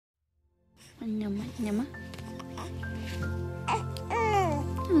Nyama, nyama.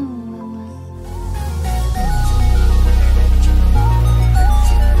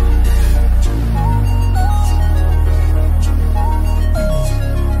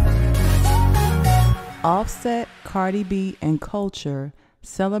 Offset, Cardi B, and Kulture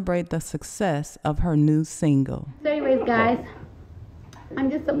celebrate the success of her new single. So anyways, guys,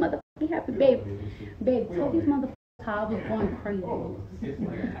 I'm just a motherfucking happy babe. Babe, tell these motherfuckers how I was going crazy.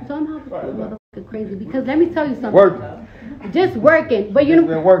 Tell them how I was going motherfucking crazy. Because let me tell you something. Working. Just working. But you know,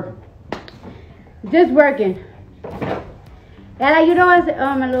 been working. Just working. And like, you know what?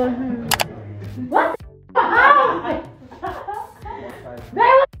 Oh, my lord. What the fuck?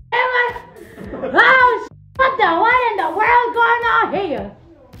 Oh, what in the world going on here?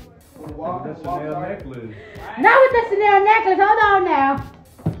 That's a Chanel necklace. Not with the Chanel necklace. Hold on now.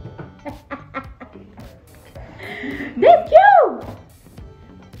 This cute.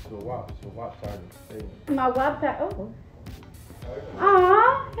 It's your WAP. It's your WAP target. My WAP target. Oh.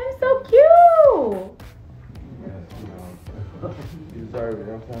 Aw, I'm so cute. Yes, you deserve it.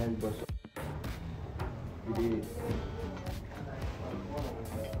 I'm telling you, but you did.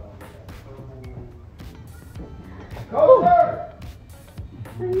 Oh,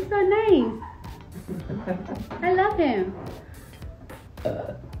 he's so nice. I love him.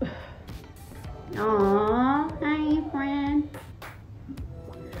 Aww, hi friend.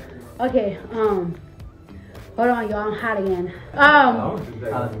 Okay, hold on y'all, I'm hot again. How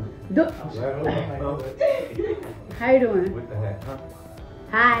you doing? With the hat, huh?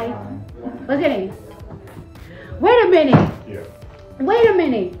 Hi. What's your name? Wait a minute. Yeah. Wait a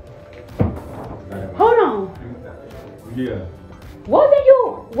minute. Hold on. Yeah. Wasn't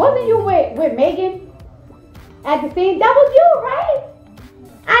you with Megan at the scene? That was you, right?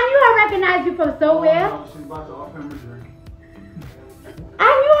 I knew I recognized you from somewhere. Oh, she's about to offer him a drink.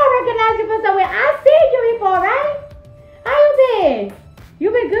 I knew I recognized you from somewhere. I seen you before, right? How you been?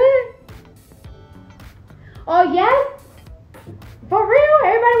 You been good? Oh yes? For real?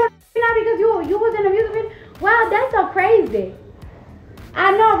 Everybody was now because you was in the music video? Wow, that's so crazy.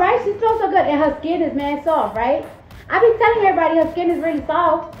 I know, right? She smells so good, and her skin is mad soft, right? I be telling everybody her skin is really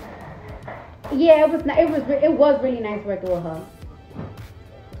soft. Yeah, it was really nice working with her.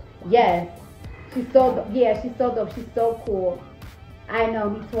 Yes, she's so dope. Yeah, she's so dope. She's so cool. I know,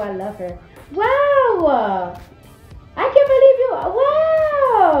 me too. I love her. Wow, I can't believe you.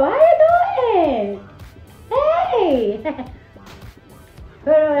 Wow, how you doing? Hey.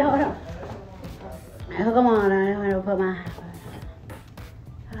 Hold on. Oh, come on, I want to put my.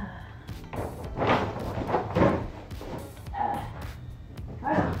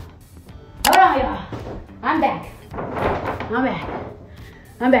 Hold on, y'all. I'm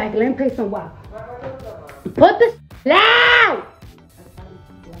back. Let me play some WAP. Put this loud.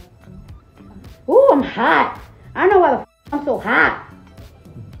 Ooh, I'm hot. I don't know why the I'm so hot.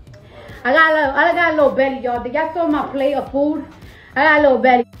 I got a little belly, y'all. Did y'all saw my plate of food? I got a little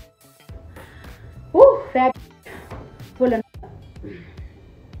belly. Ooh, fat full of.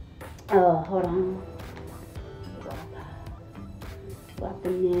 Hold on. Got the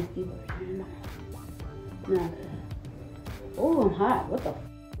nasty version. No. Oh, I'm hot. What the?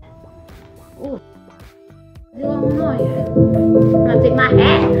 Oh. What's going on here? I'm gonna take my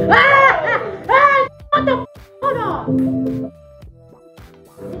hat. What the? Hold on.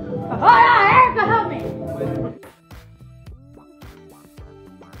 Hold on, Erica, help me.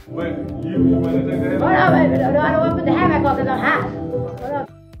 Wait, you want to take the hat off? Hold on, baby. I don't want to put the hat back on because I'm hot.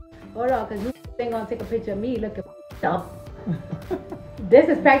 Hold on, because you ain't gonna take a picture of me looking up. This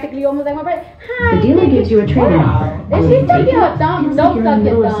is practically almost like my brother. Hi. The dealer gives you a trade-in. If she took your thumb, don't suck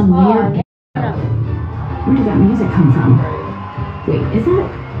your thumb. Where did that music come from? Wait, is that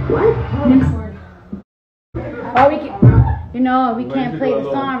what? Next. Or we can, we can't play the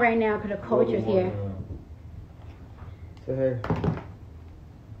song right now because the Kulture's here. Say hey.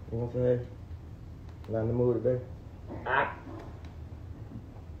 You want to say hey? Not in the mood today.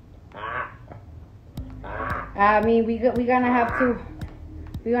 I mean, we're gonna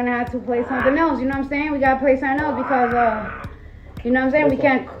have to play something else. You know what I'm saying? We gotta play something else because you know what I'm saying? We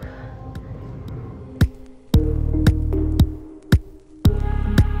can't.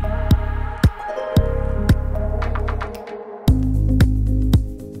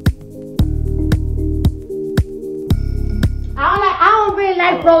 I don't really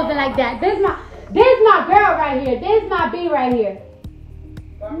like Frozen like that. This is my girl right here. This is my B right here.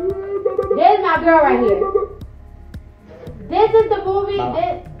 This is my girl right here. This is the movie.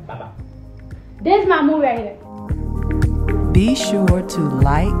 This is my movie right here. Be sure to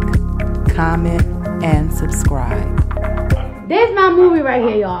like, comment, and subscribe. This my movie right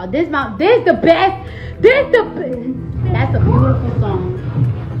here, y'all. This the best. That's a beautiful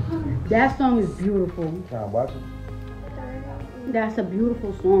song. That song is beautiful. Trying to watch it? That's a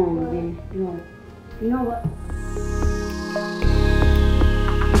beautiful song, man. You know what?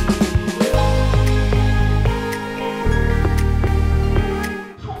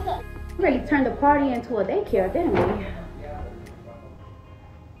 We really turned the party into a daycare, didn't we?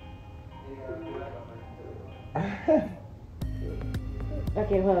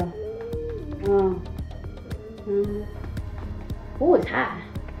 Okay, well. Oh, it's hot.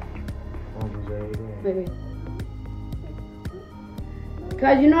 Wait.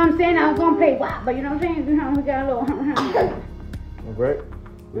 Cause you know what I'm saying? I was gonna play WAP, but you know what I'm saying? You know, we got a little. A break?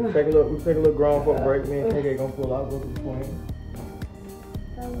 We take a little grown folk break. Me and KK gonna pull out, go to the point.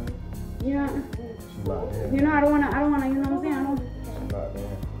 You know, I don't wanna, you know what I'm saying? I don't. She's not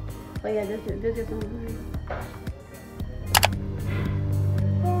there. But yeah, this is something.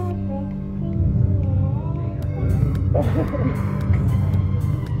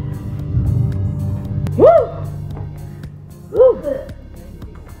 Woo! Woo!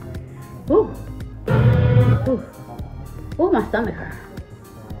 Woo! Woo! Oh, my stomach hurt.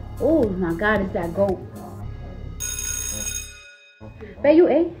 Oh my God, it's that goat. Babe, you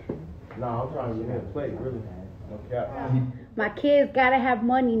ate? No, I'm trying to get in a plate, really. No cap. My kids gotta have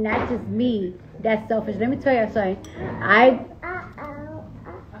money, not just me. That's selfish. Let me tell you something.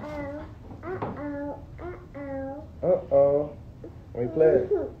 Uh-oh. We play it.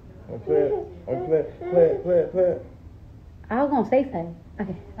 Play it. I was gonna say something.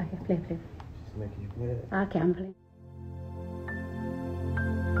 Okay, play. Just make you play it. Okay, I'm playing.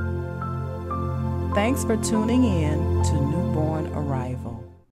 Thanks for tuning in to Newborn Arrival.